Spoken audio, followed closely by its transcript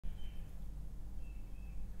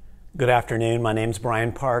Good afternoon. My name's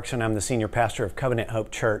Brian Parks, and I'm the senior pastor of Covenant Hope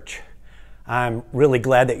Church. I'm really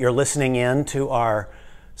glad that you're listening in to our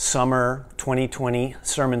summer 2020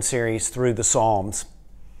 sermon series through the Psalms.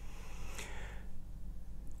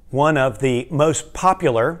 One of the most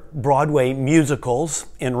popular Broadway musicals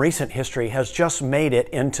in recent history has just made it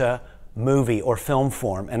into movie or film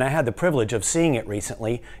form, and I had the privilege of seeing it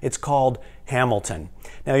recently. It's called Hamilton.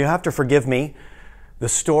 Now, you have to forgive me. The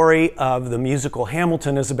story of the musical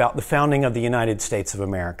Hamilton is about the founding of the United States of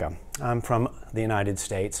America. I'm from the United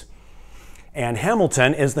States. And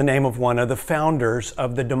Hamilton is the name of one of the founders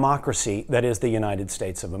of the democracy that is the United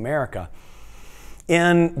States of America.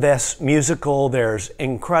 In this musical, there's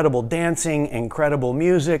incredible dancing, incredible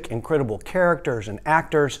music, incredible characters and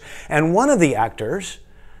actors. And one of the actors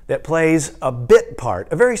that plays a bit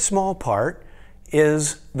part, a very small part,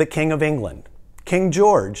 is the King of England, King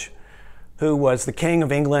George, who was the King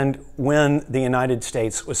of England when the United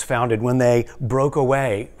States was founded, when they broke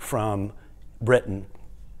away from Britain.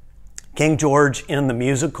 King George in the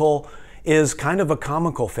musical is kind of a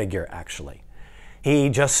comical figure, actually. He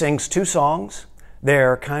just sings two songs.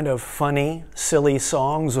 They're kind of funny, silly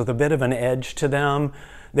songs with a bit of an edge to them.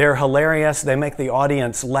 They're hilarious. They make the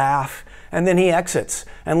audience laugh. And then he exits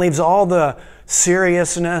and leaves all the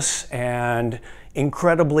seriousness and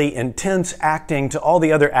incredibly intense acting to all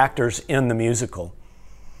the other actors in the musical.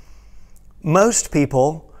 Most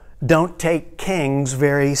people don't take kings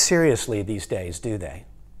very seriously these days, do they?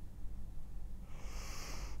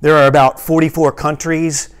 There are about 44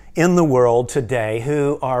 countries in the world today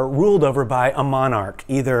who are ruled over by a monarch,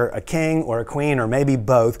 either a king or a queen or maybe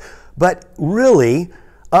both. But really,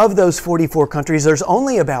 of those 44 countries, there's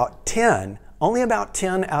only about 10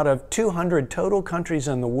 out of 200 total countries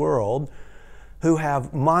in the world who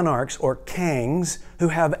have monarchs or kings who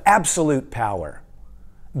have absolute power.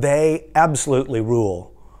 They absolutely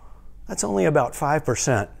rule. That's only about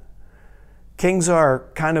 5%. Kings are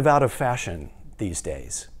kind of out of fashion these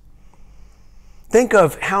days. Think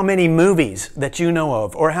of how many movies that you know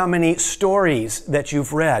of or how many stories that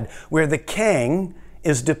you've read where the king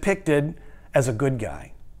is depicted as a good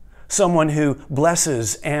guy. Someone who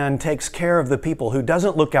blesses and takes care of the people, who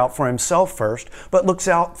doesn't look out for himself first, but looks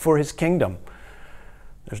out for his kingdom.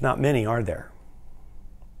 There's not many, are there?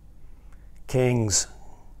 Kings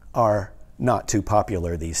are not too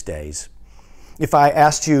popular these days. If I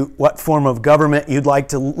asked you what form of government you'd like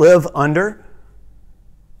to live under,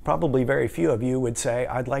 probably very few of you would say,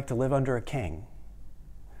 I'd like to live under a king.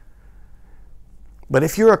 But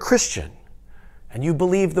if you're a Christian and you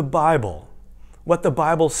believe the Bible, what the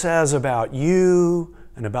Bible says about you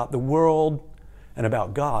and about the world and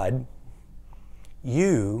about God,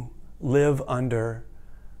 you live under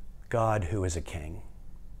God who is a king.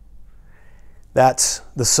 That's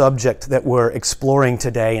the subject that we're exploring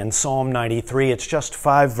today in Psalm 93. It's just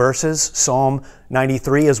 5 verses. Psalm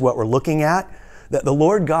 93 is what we're looking at. That the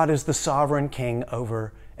Lord God is the sovereign king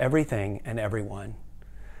over everything and everyone.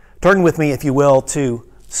 Turn with me, if you will, to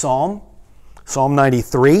Psalm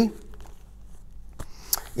 93.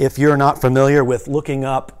 If you're not familiar with looking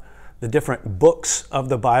up the different books of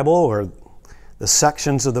the Bible or the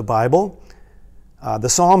sections of the Bible, the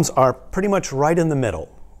Psalms are pretty much right in the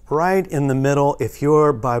middle. Right in the middle if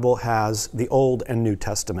your Bible has the Old and New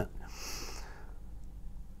Testament.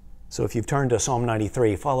 So if you've turned to Psalm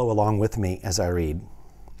 93, follow along with me as I read.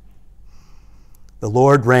 The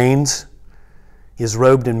Lord reigns. He is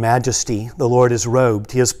robed in majesty. The Lord is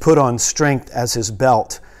robed. He has put on strength as his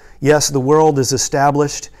belt. Yes, the world is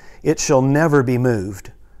established. It shall never be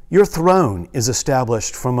moved. Your throne is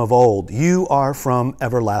established from of old. You are from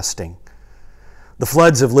everlasting. The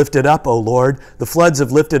floods have lifted up, O Lord. The floods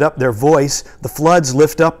have lifted up their voice. The floods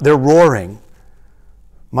lift up their roaring.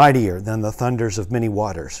 Mightier than the thunders of many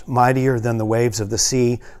waters, mightier than the waves of the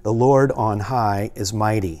sea, the Lord on high is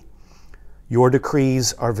mighty. Your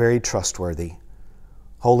decrees are very trustworthy.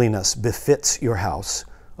 Holiness befits your house,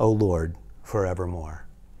 O Lord, forevermore.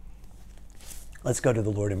 Let's go to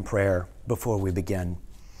the Lord in prayer before we begin.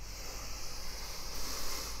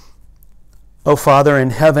 O Father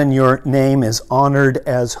in heaven, your name is honored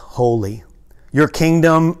as holy. Your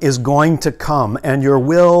kingdom is going to come and your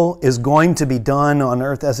will is going to be done on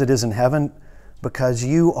earth as it is in heaven because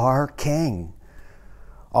you are King.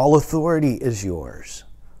 All authority is yours.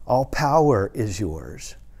 All power is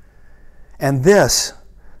yours. And this,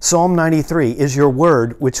 Psalm 93, is your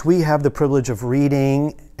word, which we have the privilege of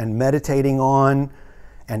reading and meditating on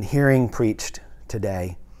and hearing preached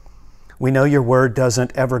today. We know your word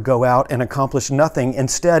doesn't ever go out and accomplish nothing.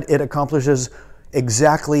 Instead, it accomplishes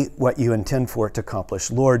exactly what you intend for it to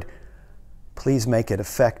accomplish. Lord, please make it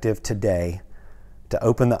effective today to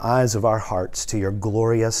open the eyes of our hearts to your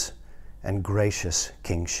glorious and gracious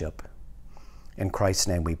kingship. In Christ's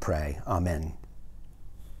name we pray. Amen.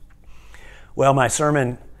 Well, my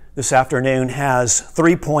sermon this afternoon has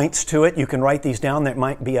 3 points to it. You can write these down. That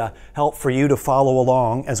might be a help for you to follow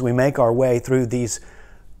along as we make our way through these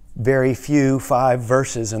very few 5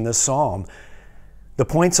 verses in this psalm. The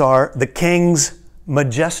points are the king's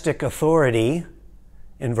majestic authority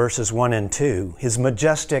in verses 1 and 2, his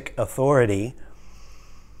majestic authority,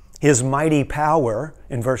 his mighty power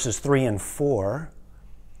in verses 3 and 4,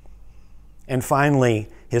 and finally,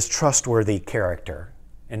 his trustworthy character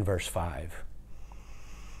in verse 5.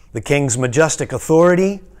 The king's majestic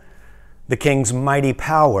authority, the king's mighty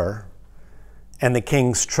power, and the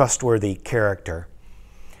king's trustworthy character.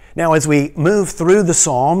 Now, as we move through the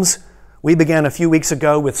Psalms, we began a few weeks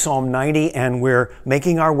ago with Psalm 90, and we're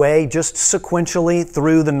making our way just sequentially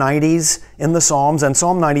through the 90s in the Psalms. And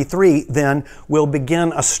Psalm 93 then will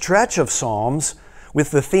begin a stretch of Psalms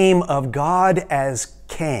with the theme of God as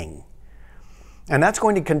King. And that's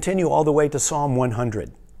going to continue all the way to Psalm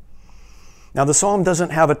 100. Now, the psalm doesn't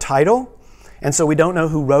have a title, and so we don't know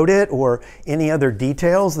who wrote it or any other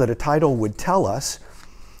details that a title would tell us.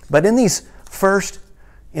 But in these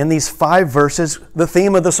 5 verses, the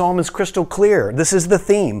theme of the psalm is crystal clear. This is the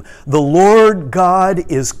theme. The Lord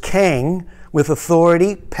God is King with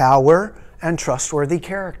authority, power, and trustworthy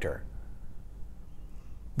character.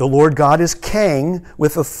 The Lord God is King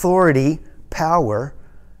with authority, power,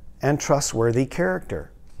 and trustworthy character.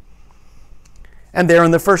 And there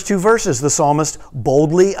in the first 2 verses, the psalmist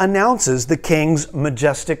boldly announces the king's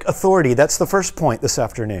majestic authority. That's the first point this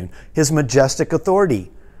afternoon, his majestic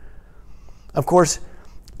authority. Of course,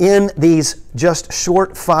 in these just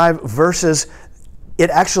short 5 verses, it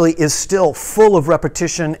actually is still full of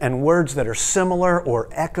repetition and words that are similar or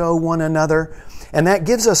echo one another. And that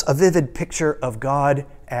gives us a vivid picture of God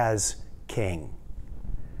as King.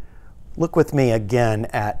 Look with me again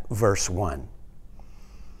at verse 1.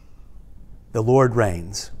 The Lord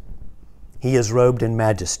reigns. He is robed in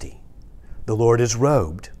majesty. The Lord is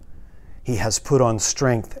robed. He has put on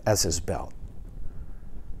strength as his belt.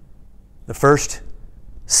 The first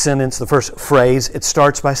sentence, the first phrase, it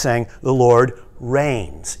starts by saying, the Lord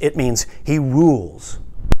reigns. It means he rules.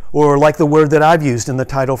 Or like the word that I've used in the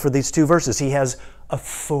title for these 2 verses, he has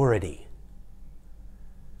authority.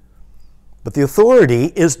 But the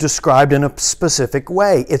authority is described in a specific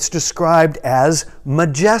way. It's described as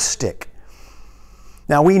majestic.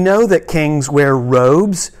 Now, we know that kings wear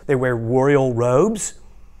robes. They wear royal robes.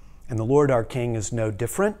 And the Lord our King is no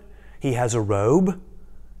different. He has a robe,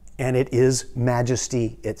 and it is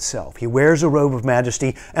majesty itself. He wears a robe of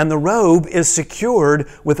majesty, and the robe is secured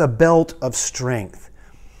with a belt of strength.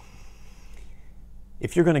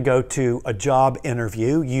 If you're going to go to a job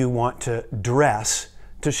interview, you want to dress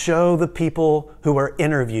to show the people who are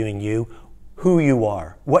interviewing you who you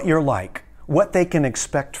are, what you're like, what they can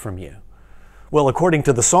expect from you. Well, according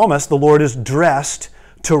to the psalmist, the Lord is dressed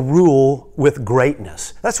to rule with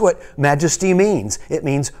greatness. That's what majesty means. It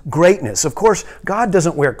means greatness. Of course, God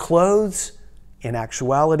doesn't wear clothes. In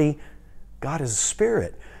actuality, God is a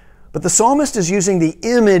spirit. But the psalmist is using the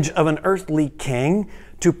image of an earthly king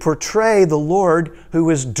to portray the Lord who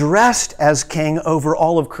is dressed as king over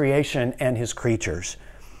all of creation and his creatures.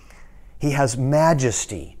 He has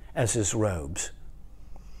majesty as his robes.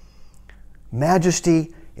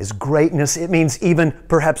 Majesty is greatness. It means even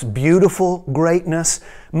perhaps beautiful greatness.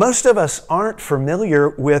 Most of us aren't familiar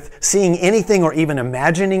with seeing anything or even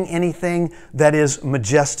imagining anything that is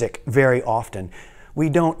majestic very often. We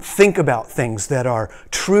don't think about things that are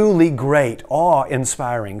truly great,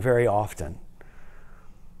 awe-inspiring very often.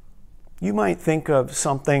 You might think of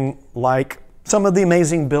something like some of the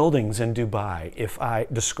amazing buildings in Dubai if I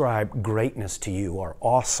describe greatness to you or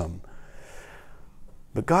awesome.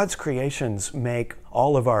 But God's creations make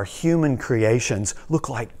all of our human creations look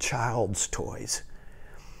like child's toys.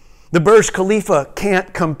 The Burj Khalifa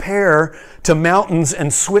can't compare to mountains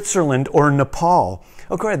in Switzerland or Nepal.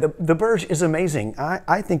 Okay, the Burj is amazing.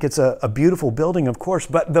 I think it's a beautiful building, of course,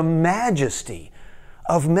 but the majesty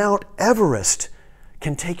of Mount Everest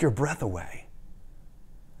can take your breath away.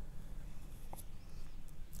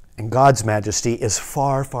 And God's majesty is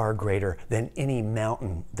far, far greater than any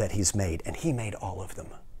mountain that He's made, and He made all of them.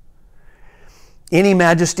 Any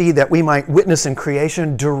majesty that we might witness in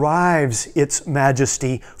creation derives its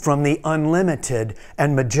majesty from the unlimited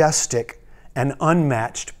and majestic and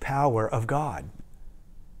unmatched power of God.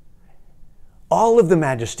 All of the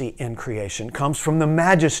majesty in creation comes from the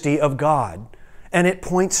majesty of God, and it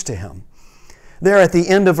points to Him. There at the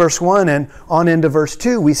end of verse 1 and on into verse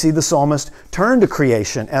 2, we see the psalmist turn to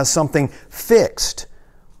creation as something fixed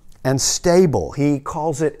and stable. He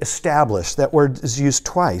calls it established. That word is used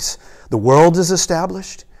twice. The world is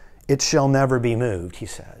established. It shall never be moved, he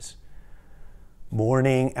says.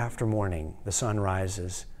 Morning after morning, the sun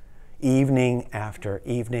rises. Evening after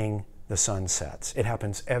evening, the sun sets. It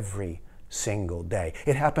happens every single day.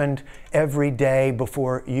 It happened every day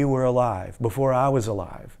before you were alive, before I was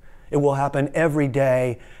alive. It will happen every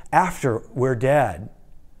day after we're dead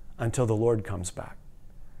until the Lord comes back.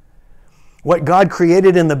 What God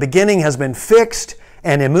created in the beginning has been fixed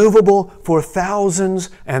and immovable for thousands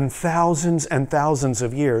and thousands and thousands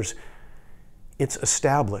of years. It's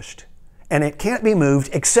established, and it can't be moved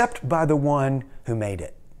except by the one who made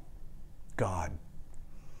it, God.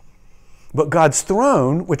 But God's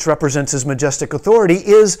throne, which represents His majestic authority,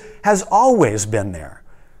 has always been there.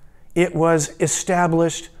 It was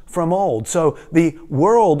established from old. So the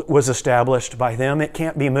world was established by them. It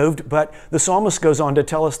can't be moved. But the psalmist goes on to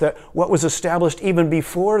tell us that what was established even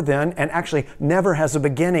before then, and actually never has a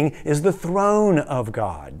beginning, is the throne of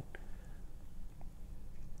God.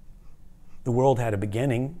 The world had a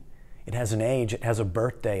beginning. It has an age. It has a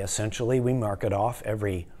birthday, essentially. We mark it off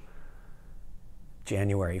every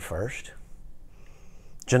January 1st.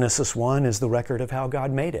 Genesis 1 is the record of how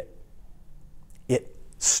God made it. It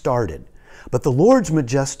started. But the Lord's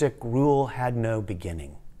majestic rule had no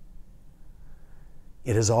beginning.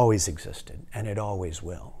 It has always existed, and it always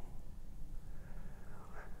will.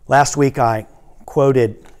 Last week I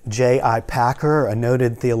quoted J.I. Packer, a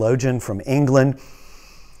noted theologian from England.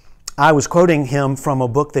 I was quoting him from a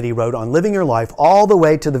book that he wrote on living your life all the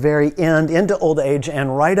way to the very end, into old age,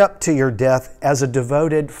 and right up to your death as a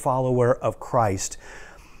devoted follower of Christ.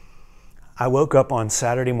 I woke up on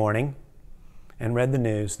Saturday morning and read the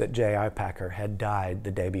news that J.I. Packer had died the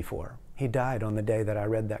day before. He died on the day that I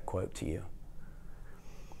read that quote to you.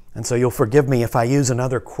 And so you'll forgive me if I use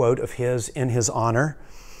another quote of his in his honor.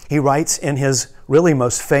 He writes in his really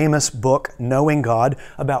most famous book, Knowing God,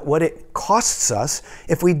 about what it costs us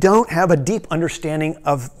if we don't have a deep understanding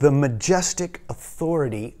of the majestic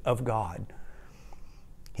authority of God.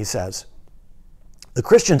 He says, the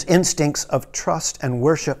Christian's instincts of trust and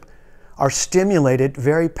worship are stimulated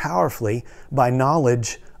very powerfully by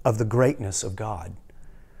knowledge of the greatness of God.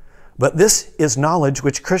 But this is knowledge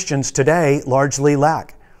which Christians today largely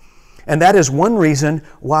lack. And that is one reason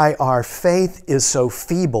why our faith is so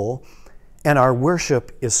feeble and our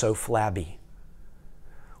worship is so flabby.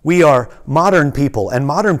 We are modern people, and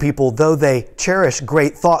modern people, though they cherish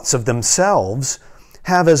great thoughts of themselves,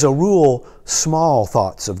 have as a rule small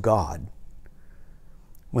thoughts of God.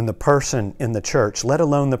 When the person in the church, let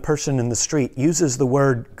alone the person in the street, uses the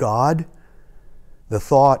word God, the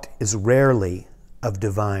thought is rarely of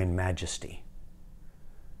divine majesty.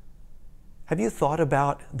 Have you thought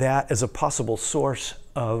about that as a possible source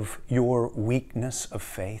of your weakness of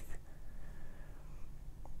faith?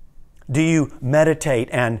 Do you meditate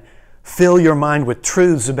and fill your mind with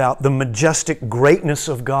truths about the majestic greatness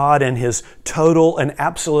of God and His total and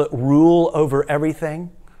absolute rule over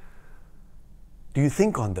everything? Do you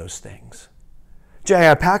think on those things?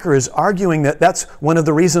 J.I. Packer is arguing that that's one of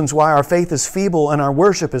the reasons why our faith is feeble and our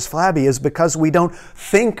worship is flabby, is because we don't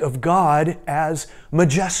think of God as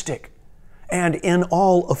majestic and in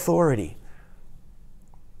all authority.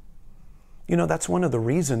 You know, that's one of the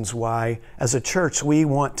reasons why, as a church, we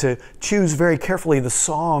want to choose very carefully the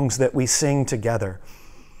songs that we sing together.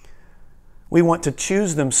 We want to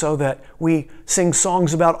choose them so that we sing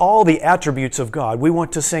songs about all the attributes of God. We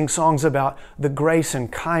want to sing songs about the grace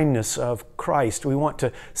and kindness of Christ. We want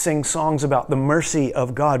to sing songs about the mercy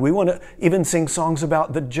of God. We want to even sing songs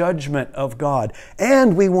about the judgment of God.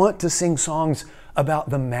 And we want to sing songs about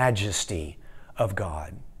the majesty of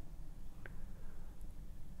God.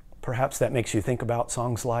 Perhaps that makes you think about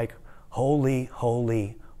songs like Holy,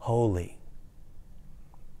 Holy, Holy.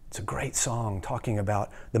 It's a great song talking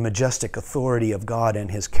about the majestic authority of God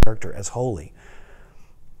and His character as holy.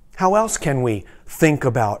 How else can we think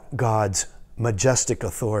about God's majestic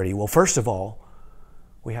authority? Well, first of all,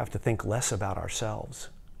 we have to think less about ourselves.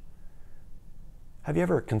 Have you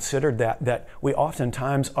ever considered that we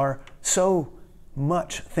oftentimes are so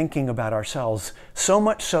much thinking about ourselves, so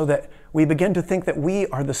much so that we begin to think that we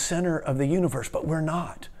are the center of the universe, but we're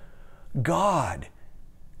not. God,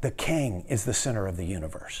 the King, is the center of the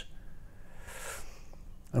universe.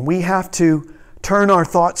 And we have to turn our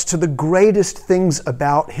thoughts to the greatest things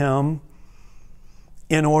about Him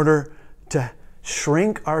in order to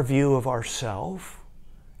shrink our view of ourselves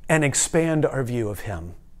and expand our view of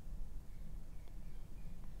Him.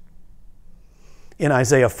 In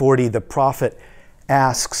Isaiah 40, the prophet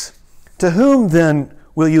asks, "To whom then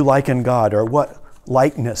will you liken God, or what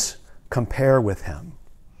likeness compare with him?"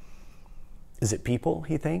 Is it people,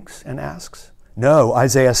 he thinks and asks? No,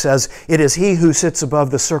 Isaiah says, it is he who sits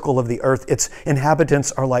above the circle of the earth. Its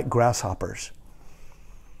inhabitants are like grasshoppers.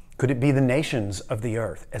 Could it be the nations of the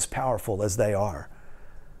earth, as powerful as they are?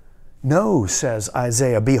 No, says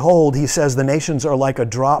Isaiah. Behold, he says, the nations are like a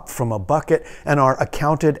drop from a bucket and are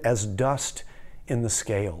accounted as dust in the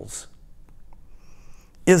scales.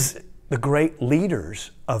 Is the great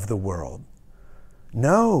leaders of the world?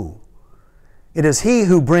 No. It is he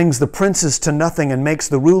who brings the princes to nothing and makes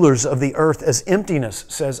the rulers of the earth as emptiness,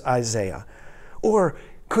 says Isaiah. Or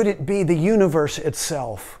could it be the universe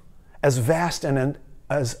itself, as vast and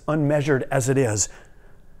as unmeasured as it is?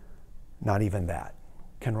 Not even that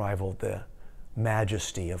can rival the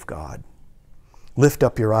majesty of God. Lift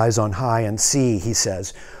up your eyes on high and see, he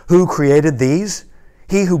says. Who created these?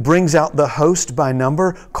 He who brings out the host by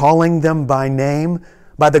number, calling them by name,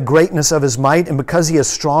 by the greatness of his might, and because he is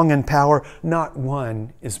strong in power, not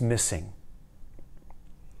one is missing.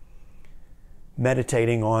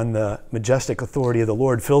 Meditating on the majestic authority of the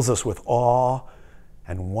Lord fills us with awe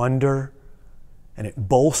and wonder, and it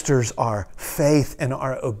bolsters our faith and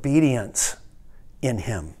our obedience in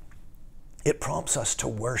him. It prompts us to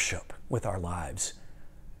worship with our lives.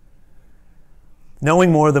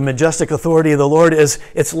 Knowing more of the majestic authority of the Lord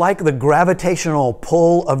it's like the gravitational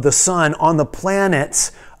pull of the sun on the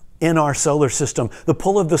planets in our solar system. The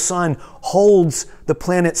pull of the sun holds the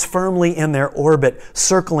planets firmly in their orbit,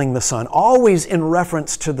 circling the sun, always in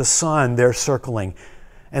reference to the sun they're circling.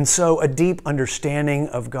 And so a deep understanding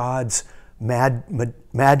of God's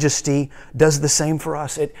majesty does the same for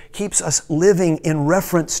us. It keeps us living in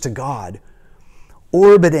reference to God,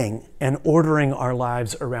 orbiting and ordering our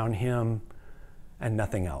lives around him and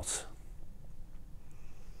nothing else.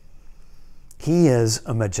 He is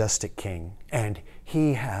a majestic king, and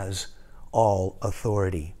he has all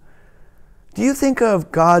authority. Do you think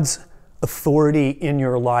of God's authority in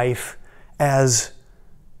your life as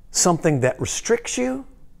something that restricts you,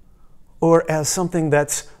 or as something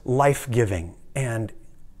that's life-giving and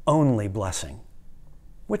only blessing?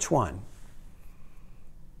 Which one?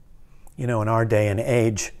 You know, in our day and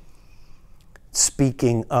age,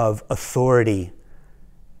 speaking of authority,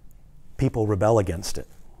 people rebel against it.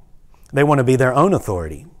 They want to be their own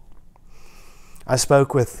authority. I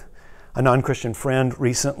spoke with a non-Christian friend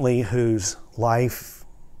recently whose life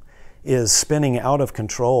is spinning out of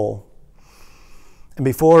control. And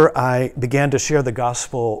before I began to share the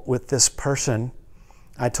gospel with this person,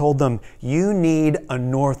 I told them, you need a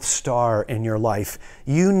North Star in your life.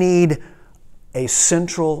 You need a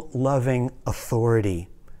central loving authority.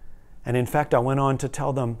 And in fact, I went on to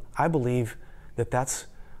tell them, I believe that that's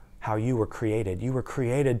how you were created. You were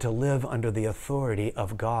created to live under the authority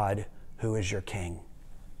of God, who is your King.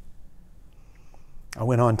 I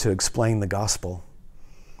went on to explain the gospel.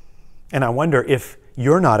 And I wonder, if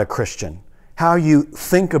you're not a Christian, how you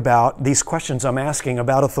think about these questions I'm asking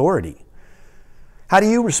about authority. How do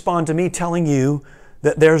you respond to me telling you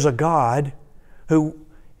that there's a God who,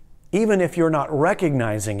 even if you're not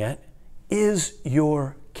recognizing it, is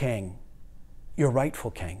your King, your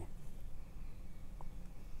rightful King?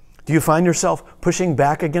 Do you find yourself pushing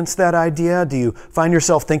back against that idea? Do you find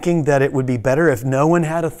yourself thinking that it would be better if no one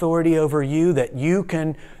had authority over you, that you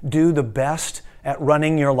can do the best at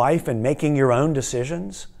running your life and making your own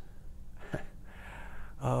decisions?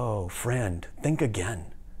 Oh, friend, think again.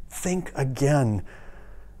 Think again.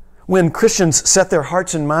 When Christians set their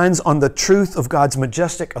hearts and minds on the truth of God's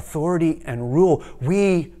majestic authority and rule,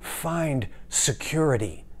 we find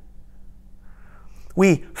security.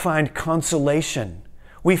 We find consolation.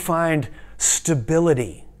 We find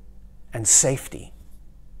stability and safety.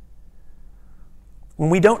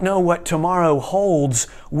 When we don't know what tomorrow holds,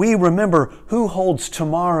 we remember who holds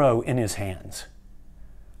tomorrow in his hands: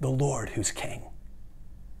 the Lord who's King.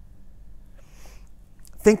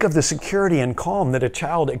 Think of the security and calm that a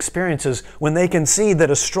child experiences when they can see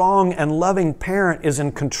that a strong and loving parent is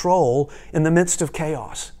in control in the midst of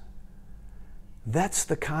chaos. That's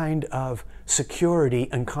the kind of security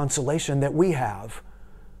and consolation that we have,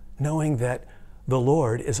 knowing that the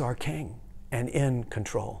Lord is our King and in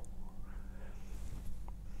control.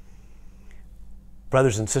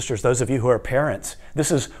 Brothers and sisters, those of you who are parents,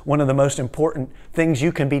 this is one of the most important things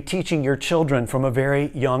you can be teaching your children from a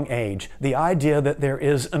very young age. The idea that there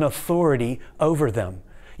is an authority over them.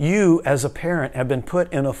 You, as a parent, have been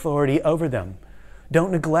put in authority over them.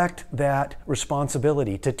 Don't neglect that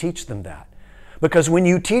responsibility to teach them that. Because when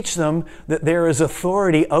you teach them that there is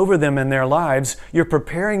authority over them in their lives, you're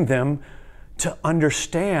preparing them to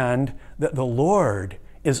understand that the Lord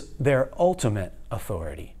is their ultimate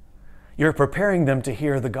authority. You're preparing them to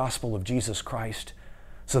hear the gospel of Jesus Christ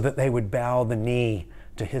so that they would bow the knee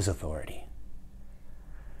to His authority.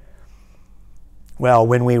 Well,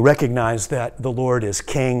 when we recognize that the Lord is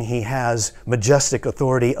King, He has majestic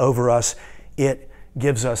authority over us, it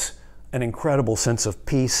gives us an incredible sense of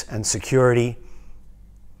peace and security.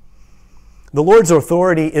 The Lord's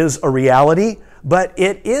authority is a reality, but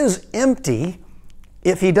it is empty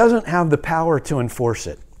if He doesn't have the power to enforce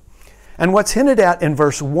it. And what's hinted at in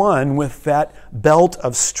verse 1 with that belt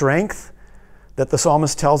of strength that the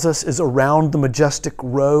psalmist tells us is around the majestic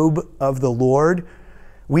robe of the Lord,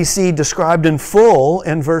 we see described in full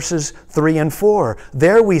in verses 3 and 4.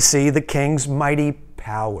 There we see the King's mighty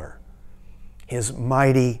power. His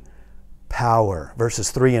mighty power, verses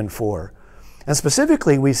 3 and 4. And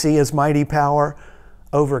specifically, we see His mighty power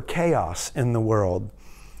over chaos in the world.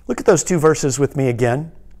 Look at those two verses with me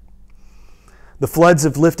again. The floods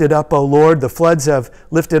have lifted up, O Lord. The floods have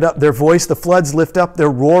lifted up their voice. The floods lift up their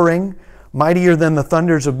roaring, mightier than the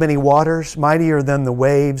thunders of many waters, mightier than the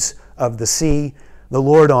waves of the sea. The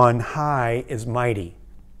Lord on high is mighty.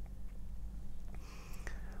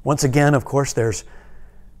 Once again, of course, there's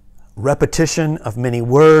repetition of many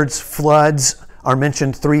words. Floods are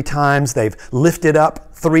mentioned 3 times. They've lifted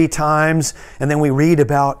up 3 times. And then we read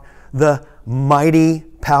about the mighty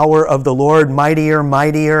power of the Lord, mightier,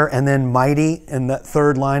 mightier, and then mighty in that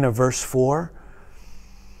 3rd line of verse 4.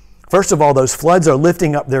 First of all, those floods are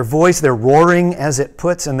lifting up their voice. They're roaring, as it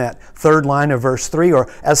puts in that 3rd line of verse 3, or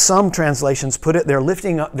as some translations put it, they're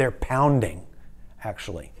lifting up their pounding,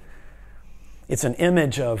 actually. It's an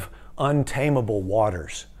image of untamable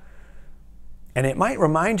waters. And it might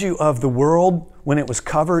remind you of the world when it was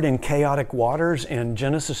covered in chaotic waters in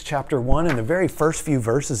Genesis chapter 1 in the very first few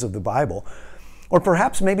verses of the Bible. Or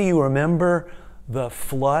perhaps maybe you remember the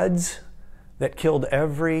floods that killed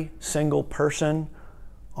every single person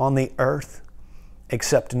on the earth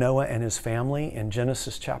except Noah and his family in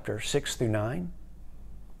Genesis chapter 6 through 9.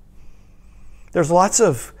 There's lots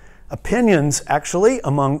of opinions, actually,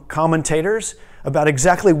 among commentators about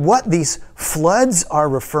exactly what these floods are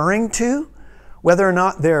referring to. Whether or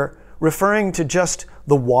not they're referring to just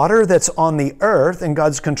the water that's on the earth and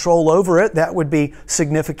God's control over it, that would be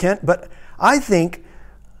significant. But I think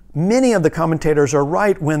many of the commentators are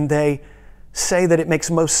right when they say that it makes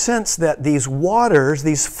most sense that these waters,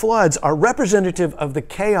 these floods, are representative of the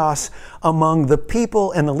chaos among the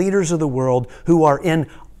people and the leaders of the world who are in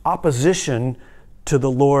opposition to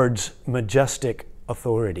the Lord's majestic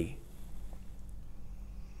authority.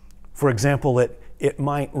 For example, it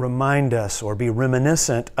might remind us or be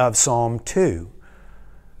reminiscent of Psalm 2,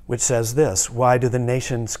 which says this, "Why do the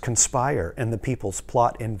nations conspire and the peoples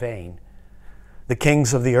plot in vain? The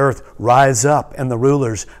kings of the earth rise up and the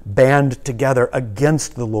rulers band together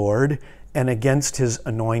against the Lord and against His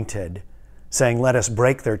anointed, saying, 'Let us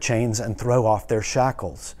break their chains and throw off their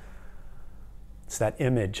shackles.'" It's that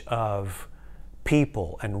image of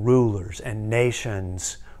people and rulers and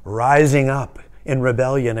nations rising up in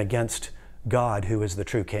rebellion against God, who is the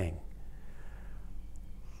true King.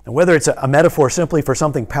 And whether it's a metaphor simply for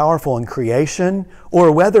something powerful in creation,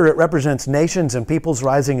 or whether it represents nations and peoples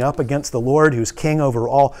rising up against the Lord, who's King over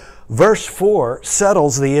all, verse 4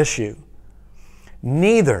 settles the issue.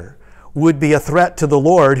 Neither would be a threat to the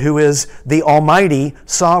Lord, who is the almighty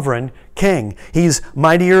sovereign King. He's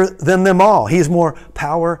mightier than them all. He's more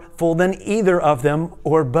powerful than either of them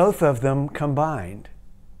or both of them combined.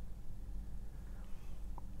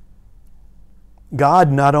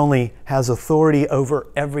 God not only has authority over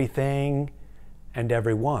everything and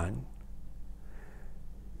everyone,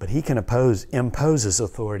 but He can impose His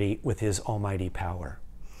authority with His almighty power.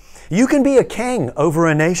 You can be a king over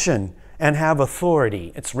a nation and have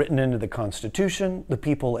authority. It's written into the Constitution. The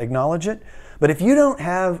people acknowledge it. But if you don't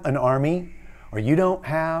have an army, or you don't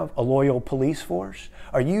have a loyal police force,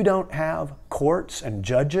 or you don't have courts and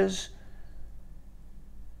judges,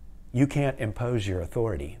 you can't impose your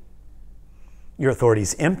authority. Your authority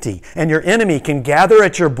is empty, and your enemy can gather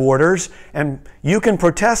at your borders, and you can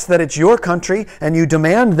protest that it's your country, and you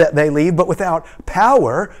demand that they leave, but without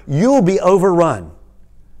power, you'll be overrun.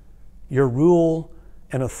 Your rule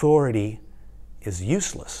and authority is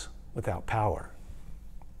useless without power.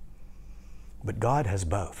 But God has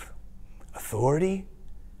both authority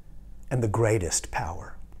and the greatest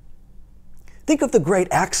power. Think of the great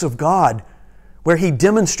acts of God where He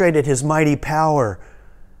demonstrated His mighty power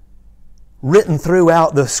written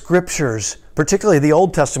throughout the Scriptures, particularly the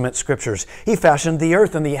Old Testament Scriptures. He fashioned the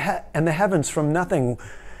earth and the heavens from nothing.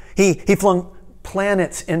 He flung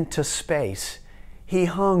planets into space. He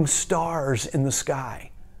hung stars in the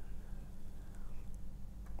sky.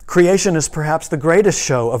 Creation is perhaps the greatest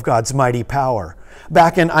show of God's mighty power.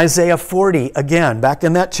 Back in Isaiah 40, again, back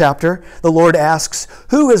in that chapter, the Lord asks,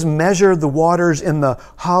 "Who has measured the waters in the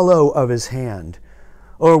hollow of his hand,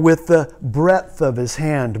 or with the breadth of his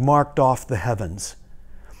hand marked off the heavens?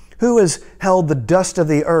 Who has held the dust of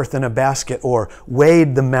the earth in a basket, or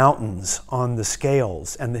weighed the mountains on the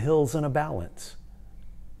scales and the hills in a balance?"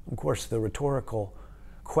 Of course, the rhetorical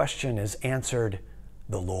question is answered,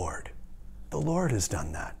 the Lord. The Lord has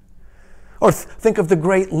done that. Or think of the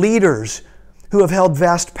great leaders who have held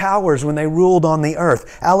vast powers when they ruled on the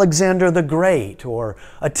earth. Alexander the Great, or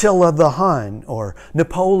Attila the Hun, or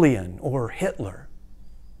Napoleon, or Hitler.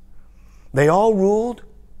 They all ruled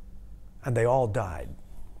and they all died.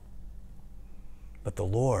 But the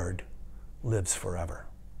Lord lives forever.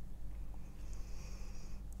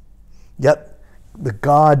 Yet, the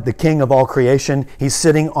God, the King of all creation, He's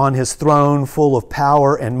sitting on His throne full of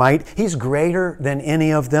power and might. He's greater than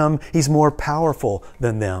any of them. He's more powerful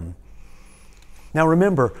than them. Now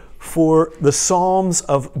remember, for the Psalms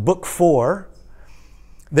of Book 4,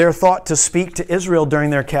 they're thought to speak to Israel during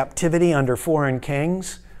their captivity under foreign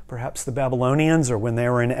kings, perhaps the Babylonians, or when they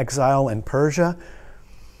were in exile in Persia.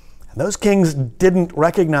 And those kings didn't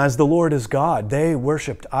recognize the Lord as God. They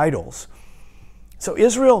worshipped idols. So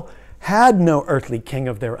Israel had no earthly king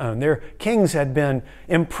of their own. Their kings had been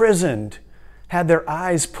imprisoned, had their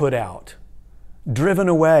eyes put out, driven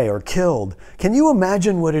away, or killed. Can you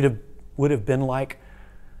imagine what it would have been like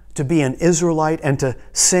to be an Israelite and to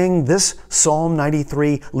sing this Psalm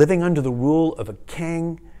 93, living under the rule of a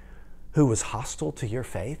king who was hostile to your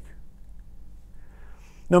faith?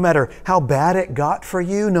 No matter how bad it got for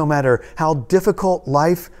you, no matter how difficult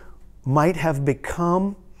life might have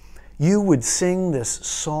become, you would sing this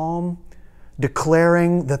psalm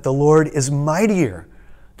declaring that the Lord is mightier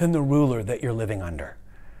than the ruler that you're living under.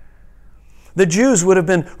 The Jews would have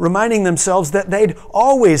been reminding themselves that they'd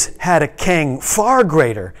always had a king far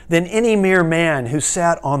greater than any mere man who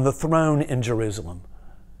sat on the throne in Jerusalem.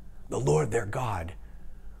 The Lord their God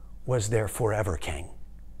was their forever king.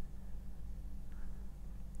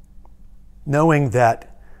 Knowing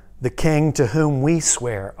that the king to whom we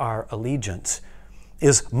swear our allegiance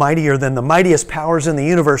is mightier than the mightiest powers in the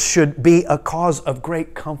universe should be a cause of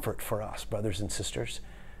great comfort for us, brothers and sisters.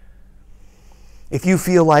 If you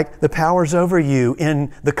feel like the power's over you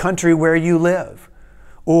in the country where you live,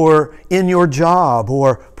 or in your job,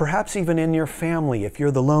 or perhaps even in your family, if you're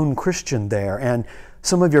the lone Christian there, and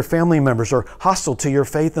some of your family members are hostile to your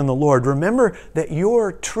faith in the Lord, remember that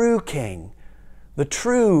your true king, the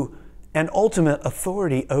true and ultimate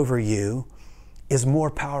authority over you, is more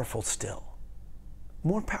powerful still.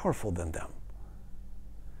 More powerful than them.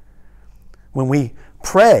 When we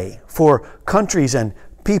pray for countries and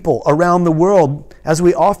people around the world, as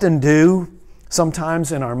we often do,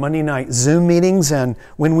 sometimes in our Monday night Zoom meetings, and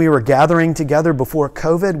when we were gathering together before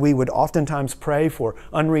COVID, we would oftentimes pray for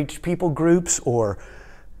unreached people groups or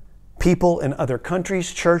people in other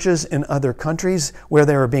countries, churches in other countries where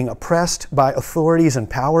they were being oppressed by authorities and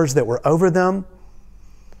powers that were over them.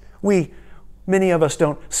 Many of us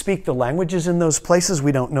don't speak the languages in those places.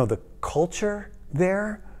 We don't know the culture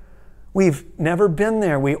there. We've never been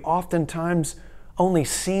there. We oftentimes only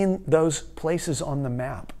seen those places on the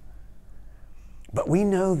map. But we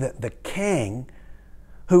know that the king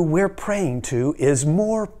who we're praying to is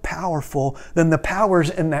more powerful than the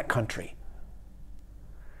powers in that country.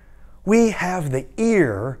 We have the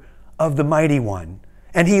ear of the Mighty One,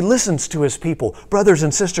 and He listens to His people. Brothers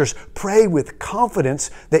and sisters, pray with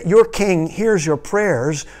confidence that your King hears your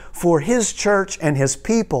prayers for His church and His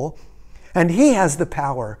people, and He has the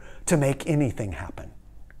power to make anything happen.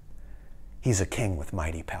 He's a King with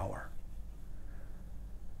mighty power.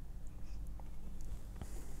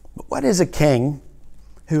 But what is a king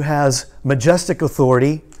who has majestic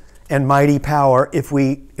authority and mighty power if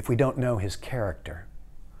we don't know his character?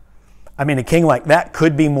 I mean, a king like that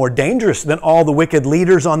could be more dangerous than all the wicked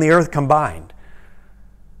leaders on the earth combined.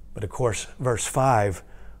 But of course, verse 5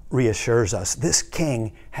 reassures us this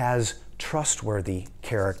king has trustworthy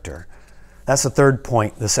character. That's the third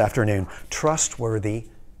point this afternoon, trustworthy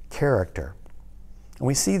character. And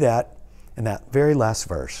we see that in that very last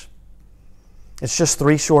verse. It's just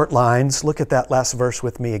 3 short lines. Look at that last verse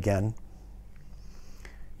with me again.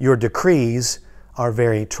 Your decrees are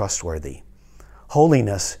very trustworthy.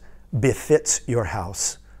 Holiness befits your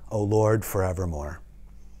house, O Lord, forevermore.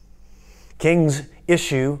 Kings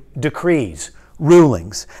issue decrees,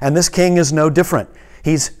 rulings, and this king is no different.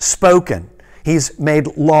 He's spoken. He's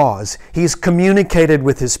made laws. He's communicated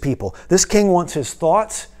with his people. This king wants his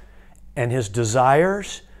thoughts and His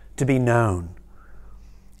desires to be known.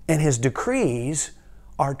 And His decrees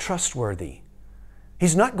are trustworthy.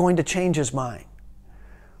 He's not going to change His mind.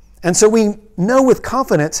 And so we know with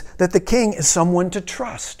confidence that the king is someone to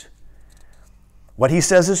trust. What he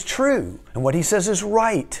says is true, and what he says is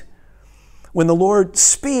right. When the Lord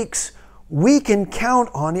speaks, we can count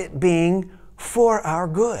on it being for our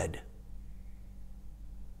good.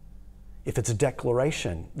 If it's a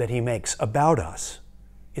declaration that He makes about us,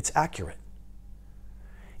 it's accurate.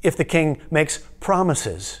 If the king makes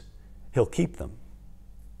promises, He'll keep them.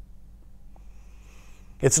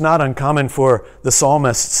 It's not uncommon for the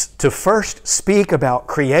psalmists to first speak about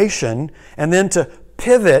creation and then to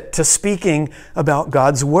pivot to speaking about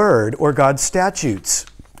God's Word or God's statutes,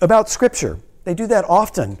 about Scripture. They do that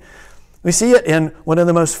often. We see it in one of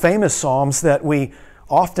the most famous psalms that we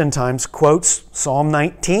oftentimes quotes, Psalm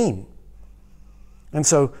 19. And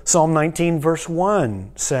so Psalm 19 verse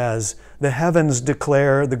 1 says, "The heavens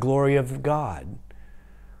declare the glory of God."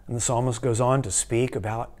 And the psalmist goes on to speak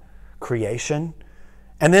about creation.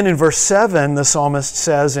 And then in verse 7, the psalmist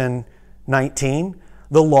says in 19,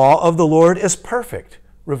 "The law of the Lord is perfect,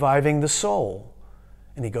 reviving the soul."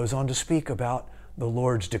 And he goes on to speak about the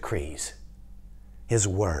Lord's decrees, His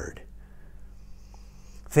Word.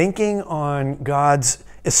 Thinking on God's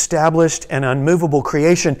established and unmovable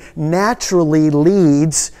creation naturally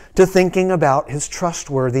leads to thinking about His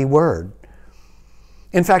trustworthy Word.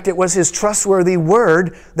 In fact, it was His trustworthy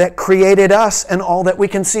Word that created us and all that we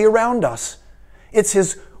can see around us. It's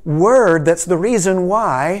His Word that's the reason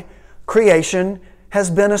why creation has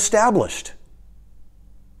been established.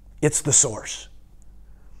 It's the source.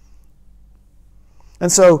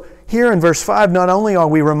 And so here in verse 5, not only are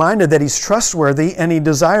we reminded that He's trustworthy and He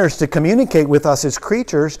desires to communicate with us as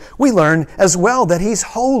creatures, we learn as well that He's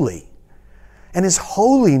holy. And His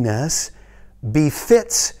holiness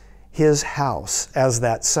befits His house, as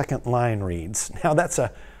that second line reads. Now that's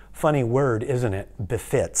a funny word, isn't it?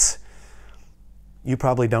 Befits. You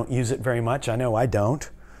probably don't use it very much. I know I don't.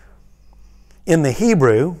 In the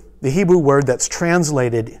Hebrew word that's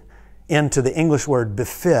translated into the English word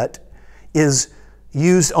befit is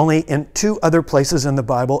used only in 2 other places in the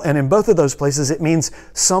Bible, and in both of those places it means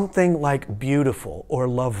something like beautiful or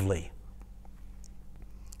lovely.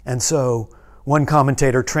 And so one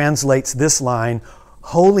commentator translates this line,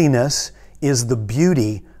 "Holiness is the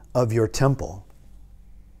beauty of your temple."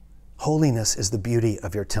 Holiness is the beauty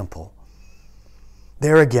of your temple.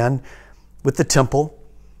 There again, with the temple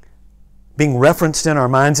being referenced in our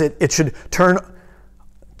minds, it should turn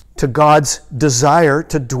to God's desire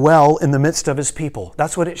to dwell in the midst of His people.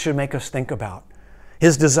 That's what it should make us think about.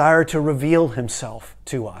 His desire to reveal Himself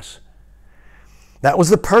to us. That was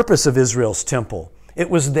the purpose of Israel's temple. It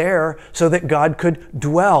was there so that God could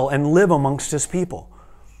dwell and live amongst His people.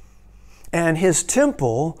 And His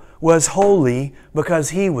temple was holy because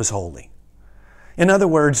He was holy. In other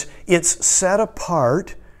words, it's set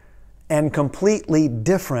apart and completely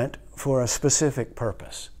different for a specific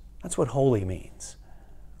purpose. That's what holy means.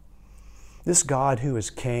 This God who is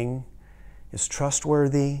King is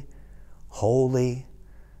trustworthy, holy,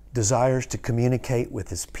 desires to communicate with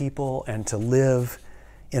His people and to live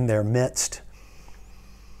in their midst.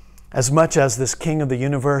 As much as this King of the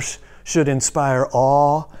universe should inspire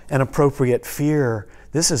awe and appropriate fear,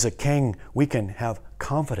 this is a King we can have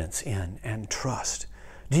confidence in and trust.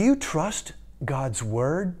 Do you trust God's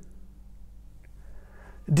Word?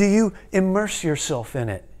 Do you immerse yourself in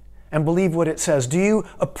it and believe what it says? Do you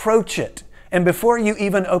approach it and before you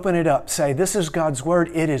even open it up say, "This is God's Word,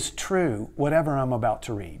 it is true, whatever I'm about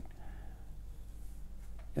to read"?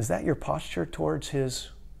 Is that your posture towards His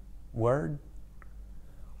Word?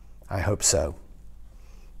 I hope so.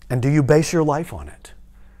 And do you base your life on it?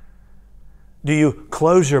 Do you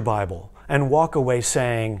close your Bible and walk away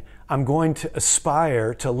saying, "I'm going to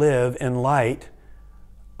aspire to live in light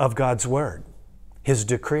of God's Word, His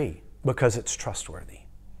decree, because it's trustworthy"?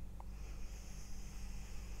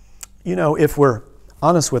 You know, if we're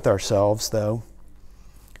honest with ourselves, though,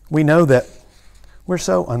 we know that we're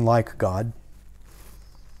so unlike God.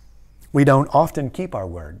 We don't often keep our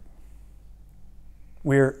word.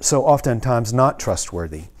 We're so oftentimes not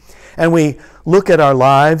trustworthy. And we look at our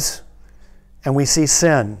lives and we see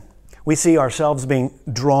sin. We see ourselves being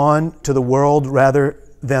drawn to the world rather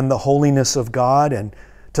than the holiness of God and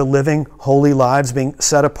to living holy lives, being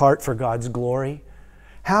set apart for God's glory.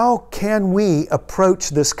 How can we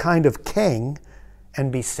approach this kind of King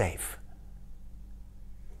and be safe?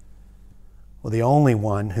 Well, the only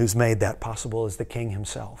one who's made that possible is the King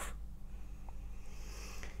Himself.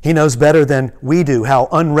 He knows better than we do how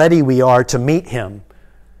unready we are to meet Him,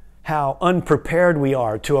 how unprepared we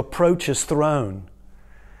are to approach His throne.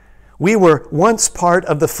 We were once part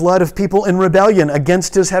of the flood of people in rebellion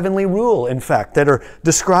against His heavenly rule, in fact, that are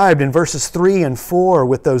described in verses 3 and 4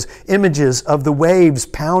 with those images of the waves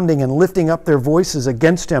pounding and lifting up their voices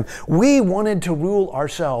against Him. We wanted to rule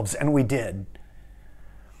ourselves, and we did.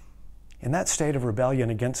 In that state of rebellion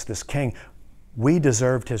against this king, we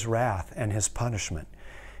deserved His wrath and His punishment.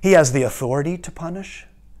 He has the authority to punish.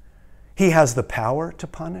 He has the power to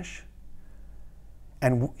punish.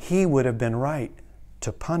 And He would have been right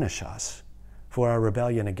to punish us for our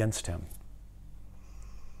rebellion against Him.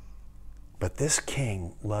 But this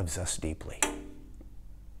king loves us deeply.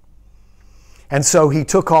 And so He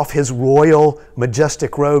took off His royal,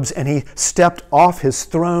 majestic robes and He stepped off His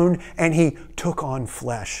throne and He took on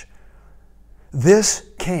flesh. This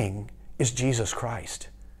king is Jesus Christ.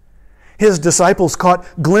 His disciples caught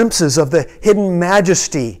glimpses of the hidden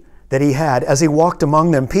majesty that He had as He walked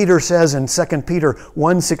among them. Peter says in 2 Peter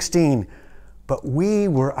 1:16, "But we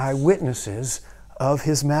were eyewitnesses of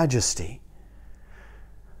His majesty."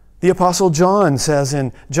 The Apostle John says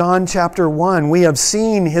in John chapter 1, "We have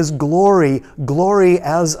seen His glory, glory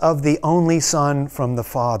as of the only Son from the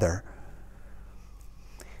Father."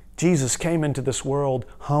 Jesus came into this world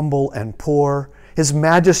humble and poor. His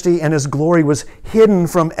majesty and His glory was hidden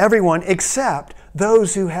from everyone except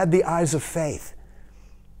those who had the eyes of faith.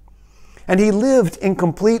 And He lived in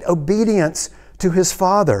complete obedience to His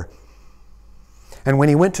Father. And when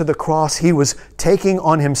He went to the cross, He was taking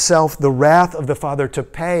on Himself the wrath of the Father to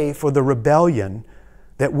pay for the rebellion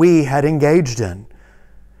that we had engaged in.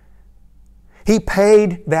 He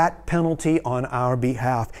paid that penalty on our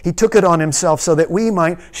behalf. He took it on Himself so that we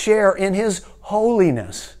might share in His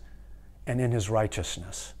holiness and in His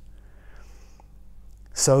righteousness,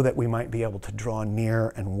 so that we might be able to draw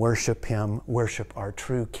near and worship Him, worship our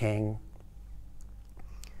true King.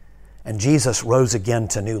 And Jesus rose again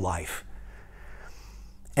to new life.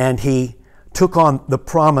 And He took on the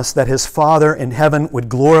promise that His Father in heaven would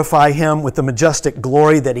glorify Him with the majestic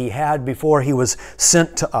glory that He had before He was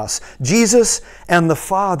sent to us. Jesus and the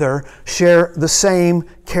Father share the same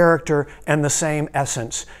character and the same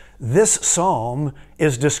essence. This psalm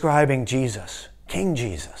is describing Jesus, King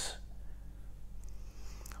Jesus.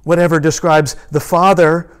 Whatever describes the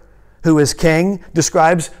Father, who is King,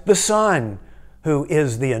 describes the Son, who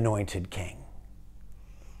is the anointed King.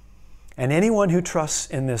 And anyone who trusts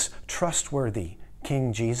in this trustworthy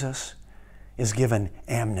King Jesus is given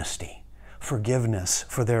amnesty, forgiveness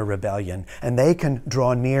for their rebellion. And they can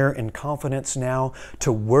draw near in confidence now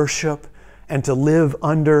to worship and to live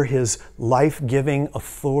under His life-giving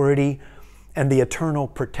authority and the eternal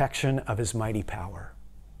protection of His mighty power.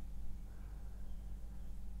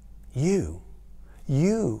 You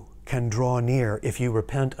can draw near if you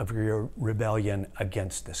repent of your rebellion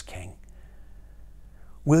against this King.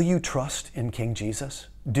 Will you trust in King Jesus?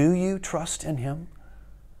 Do you trust in Him?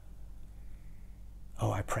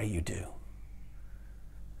 Oh, I pray you do.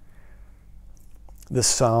 This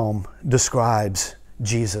psalm describes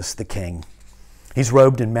Jesus the King. He's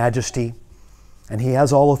robed in majesty, and He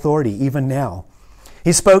has all authority, even now.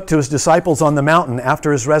 He spoke to His disciples on the mountain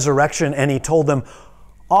after His resurrection, and He told them,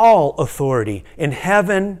 "All authority in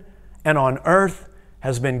heaven and on earth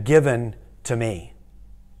has been given to me."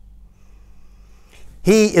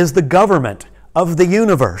 He is the government of the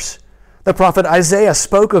universe. The prophet Isaiah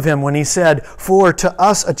spoke of Him when he said, "For to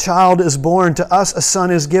us a child is born, to us a son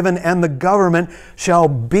is given, and the government shall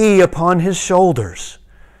be upon His shoulders."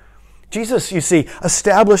 Jesus, you see,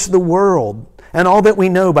 established the world and all that we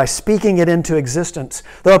know by speaking it into existence.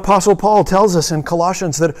 The Apostle Paul tells us in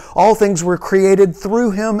Colossians that all things were created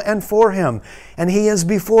through Him and for Him, and He is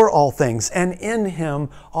before all things, and in Him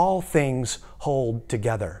all things hold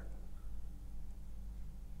together.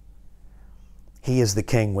 He is the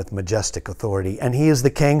King with majestic authority, and He is the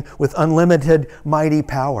King with unlimited mighty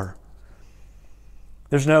power.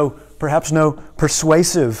 There's perhaps no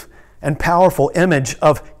persuasive and powerful image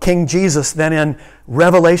of King Jesus than in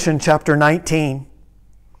Revelation chapter 19,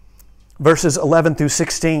 verses 11 through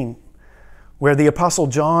 16, where the Apostle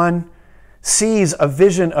John sees a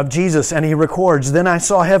vision of Jesus and he records, "Then I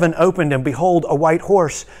saw heaven opened, and behold, a white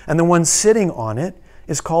horse, and the one sitting on it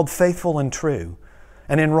is called Faithful and True.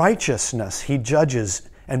 And in righteousness He judges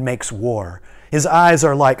and makes war. His eyes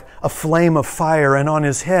are like a flame of fire, and on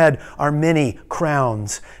His head are many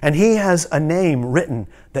crowns. And He has a name written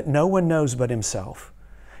that no one knows but Himself.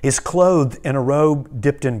 He is clothed in a robe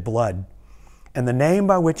dipped in blood, and the name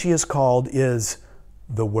by which He is called is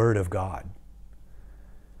the Word of God.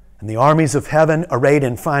 And the armies of heaven, arrayed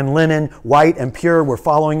in fine linen, white and pure, were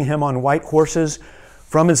following Him on white horses.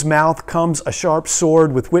 From his mouth comes a sharp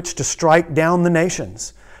sword with which to strike down the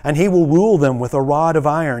nations, and he will rule them with a rod of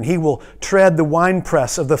iron. He will tread the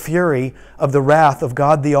winepress of the fury of the wrath of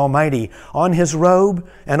God the Almighty. On his robe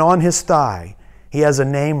and on his thigh he has a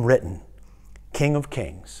name written, King of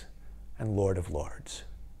Kings and Lord of Lords.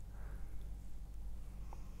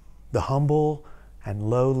 The humble and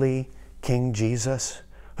lowly King Jesus,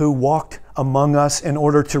 who walked among us in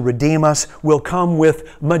order to redeem us, will come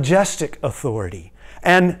with majestic authority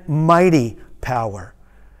and mighty power,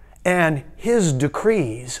 and his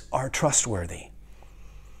decrees are trustworthy.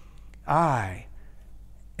 I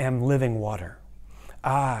am living water.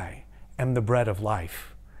 I am the bread of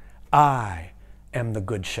life. I am the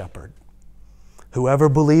good shepherd. Whoever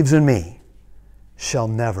believes in me shall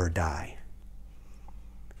never die.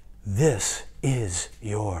 This is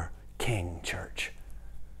your King, church.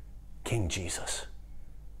 King Jesus.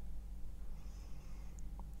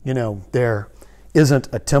 You know, there isn't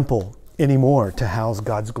a temple anymore to house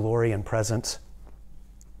God's glory and presence.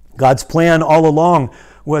 God's plan all along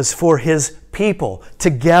was for his people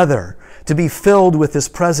together to be filled with his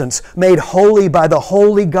presence, made holy by the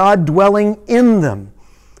holy God dwelling in them,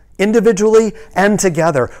 individually and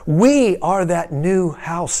together. We are that new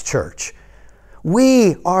house, church.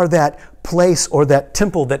 We are that place or that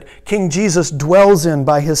temple that King Jesus dwells in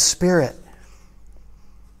by his Spirit.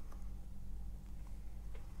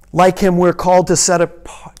 Like him, we're called to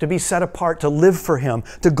be set apart, to live for him,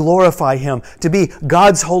 to glorify him, to be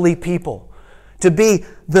God's holy people, to be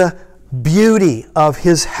the beauty of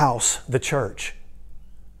his house, the church.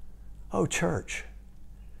 Oh, church,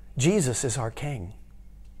 Jesus is our King.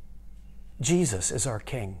 Jesus is our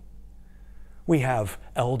King. We have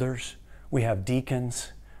elders, we have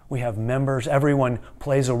deacons, we have members. Everyone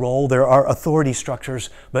plays a role. There are authority structures,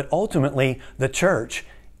 but ultimately the church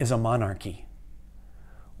is a monarchy.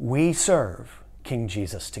 We serve King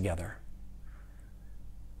Jesus together.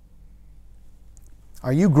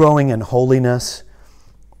 Are you growing in holiness?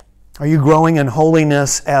 Are you growing in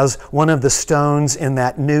holiness as one of the stones in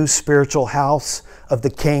that new spiritual house of the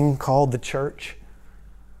King called the church?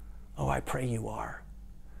 Oh, I pray you are.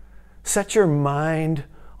 Set your mind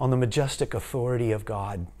on the majestic authority of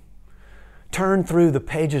God. Turn through the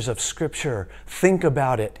pages of Scripture. Think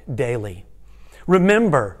about it daily.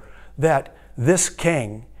 Remember that this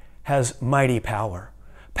King has mighty power.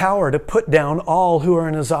 Power to put down all who are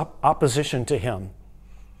in his opposition to him.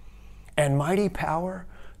 And mighty power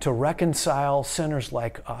to reconcile sinners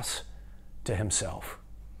like us to himself.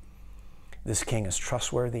 This King is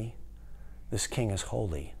trustworthy. This King is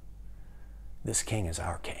holy. This King is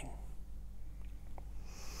our King.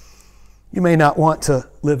 You may not want to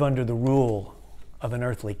live under the rule of an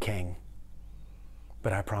earthly king,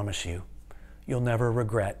 but I promise you, you'll never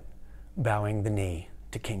regret bowing the knee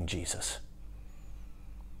to King Jesus.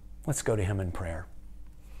 Let's go to him in prayer.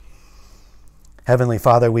 Heavenly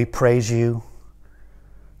Father, we praise you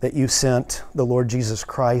that you sent the Lord Jesus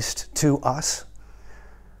Christ to us.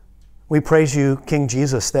 We praise you, King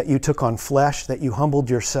Jesus, that you took on flesh, that you humbled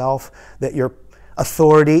yourself, that your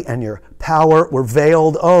authority and your power were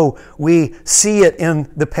veiled. Oh, we see it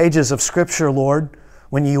in the pages of Scripture, Lord,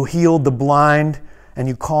 when you healed the blind and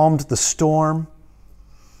you calmed the storm.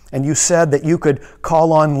 And you said that you could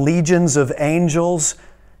call on legions of angels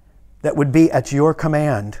that would be at your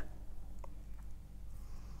command.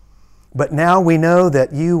 But now we know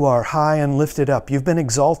that you are high and lifted up. You've been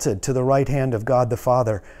exalted to the right hand of God the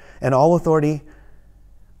Father, and all authority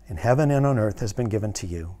in heaven and on earth has been given to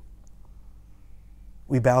you.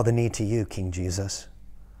 We bow the knee to you, King Jesus.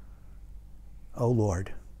 O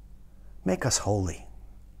Lord, make us holy.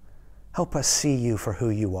 Help us see you for who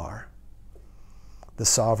you are, the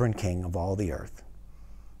sovereign King of all the earth.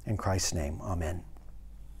 In Christ's name, amen.